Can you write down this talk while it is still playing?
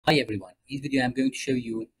Hi everyone, in this video I'm going to show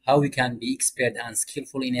you how you can be expert and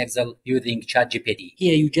skillful in Excel using ChatGPT.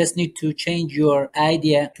 Here you just need to change your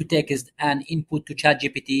idea to text and input to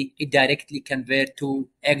ChatGPT. It directly convert to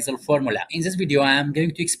Excel formula. In this video I am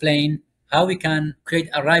going to explain how we can create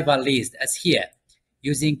a rival list as here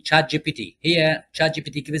using ChatGPT. Here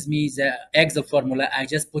ChatGPT gives me the Excel formula. I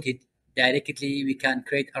just put it directly. We can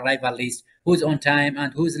create a rival list who's on time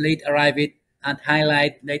and who's late arrived and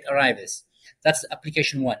highlight late arrivals. That's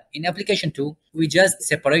application 1. In application 2, we just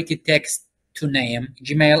separated text to name,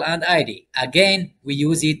 Gmail, and ID. Again, we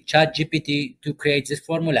use it ChatGPT to create this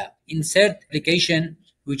formula. In third application,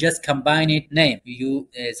 we just combine it name.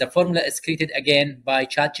 The formula is created again by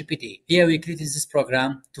ChatGPT. Here we created this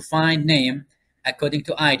program to find name according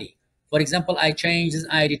to ID. For example, I change this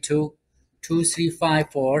ID to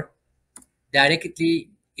 2354.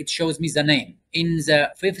 Directly, it shows me the name. In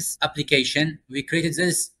the fifth application, we created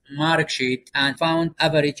this mark sheet and found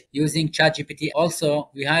average using ChatGPT. Also,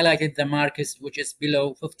 we highlighted the marks which is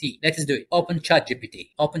below 50. Let's do it. Open ChatGPT.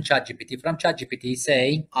 Open ChatGPT. From ChatGPT,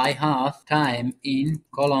 say, I have time in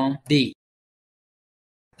column D.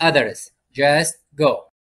 Others. Just go.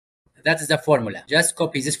 That is the formula. Just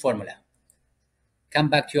copy this formula. Come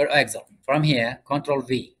back to your Excel. From here, Control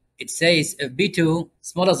V. It says if B2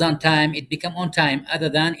 smaller than time, it become on time. Other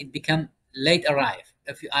than, it become late arrive.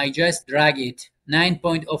 If I just drag it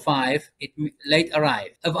 9.05, it late arrive.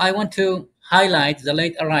 If I want to highlight the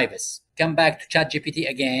late arrivals, come back to ChatGPT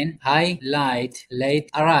again, highlight late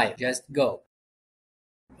arrive, just go.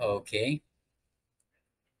 Okay.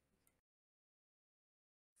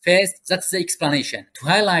 First, that's the explanation. To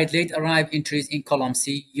highlight late arrive entries in column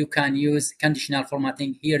C, you can use conditional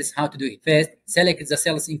formatting. Here is how to do it. First, select the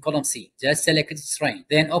cells in column C. Just select its range.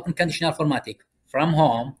 Then open conditional formatting. From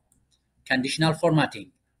home, conditional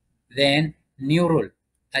formatting. Then new rule,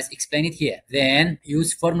 as explained here. Then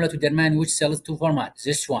use formula to determine which cells to format.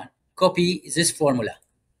 This one. Copy this formula.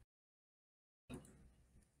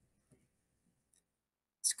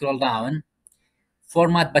 Scroll down.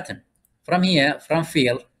 Format button. From here, from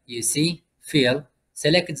fill, you see fill,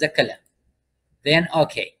 select the color. Then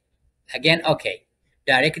OK. Again OK.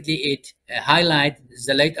 Directly it highlights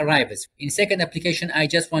the late arrivals. In second application, I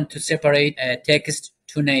just want to separate text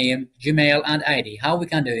to name, Gmail, and ID. How we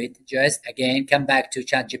can do it? Just again come back to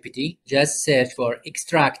ChatGPT. Just search for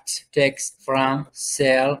extract text from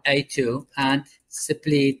cell A2 and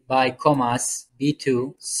split by commas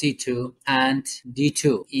B2, C2, and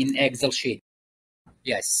D2 in Excel sheet.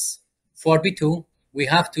 Yes. For B2, we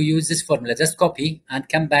have to use this formula. Just copy and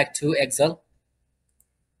come back to Excel.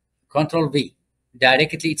 Control V.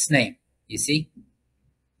 Directly its name. You see?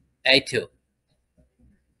 A2.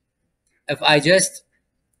 If I just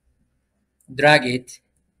drag it,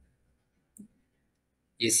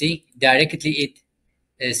 you see? Directly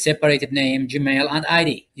it separated name, Gmail, and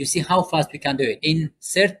ID. You see how fast we can do it. In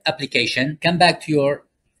third application, come back to your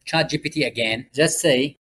ChatGPT again. Just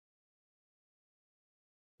say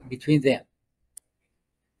between them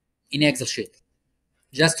in Excel sheet.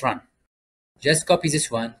 Just run. Just copy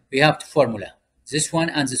this one. We have two formula. This one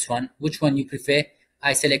and this one. Which one you prefer?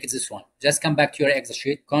 I selected this one. Just come back to your Excel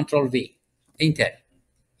sheet. Control V. Enter.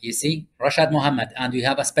 You see? Rashad Mohammed. And we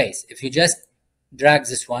have a space. If you just drag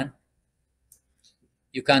this one,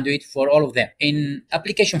 you can do it for all of them. In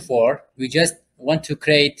application 4, we just want to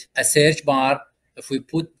create a search bar. If we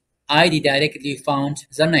put ID directly, found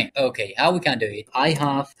the name. Okay, how we can do it? I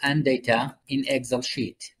have and data in Excel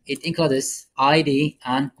sheet. It includes ID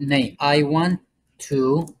and name. I want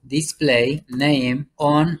to display name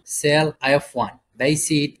on cell IF1.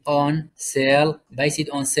 Base it on cell,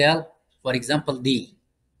 for example, D.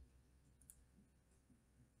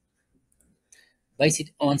 Base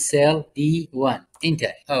it on cell D1.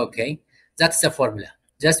 Enter. Okay, that's the formula.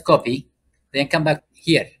 Just copy, then come back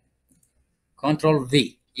here. Control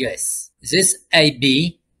V. Yes. This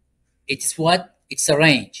AB, it's what? It's a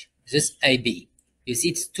range. This AB. You see,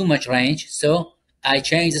 it's too much range, so I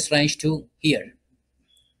change this range to here.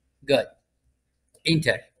 Good.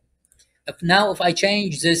 Enter. If I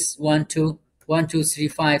change this one to 1, 2, 3,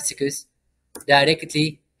 5, 6,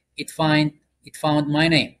 directly it found my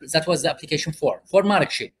name. That was the application 4. For mark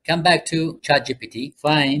sheet, come back to ChatGPT,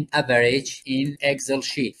 find average in Excel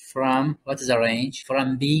sheet from, what is the range?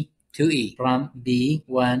 From B to E. From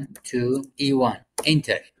B1 to E1.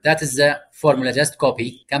 Enter. That is the formula. Just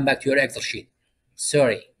copy, come back to your Excel sheet.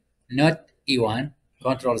 Sorry, not E1.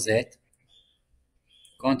 Control Z.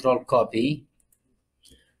 Control copy.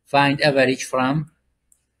 Find average from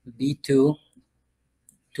B2 to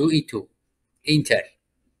E2. Enter.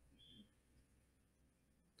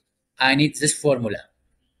 I need this formula.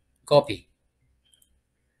 Copy.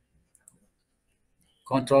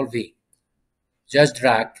 Control V. Just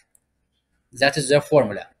drag. That is the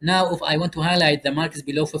formula. Now, if I want to highlight the marks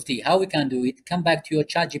below 50, how we can do it? Come back to your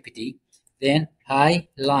ChatGPT, then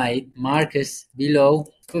highlight marks below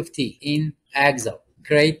 50 in Excel.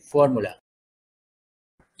 Create formula.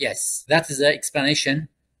 Yes, that is the explanation.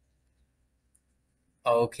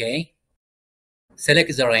 Okay.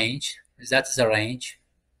 Select the range. That is the range.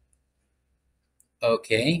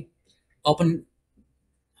 Okay. Open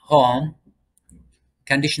Home.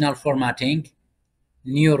 Conditional formatting.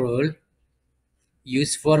 New rule.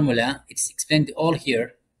 Use formula. It's explained all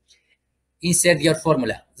here. Insert your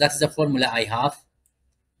formula. That's the formula I have.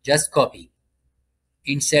 Just copy.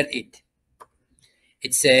 Insert it.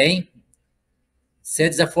 It say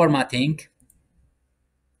set the formatting.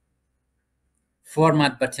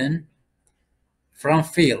 Format button from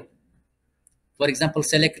field. For example,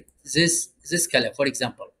 select this color. For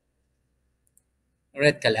example,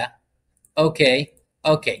 red color. Okay.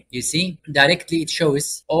 Okay, you see, directly it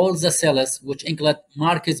shows all the cells which include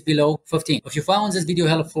markers below 15. If you found this video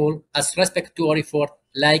helpful, as respect to our effort,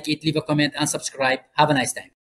 like it, leave a comment and subscribe. Have a nice time.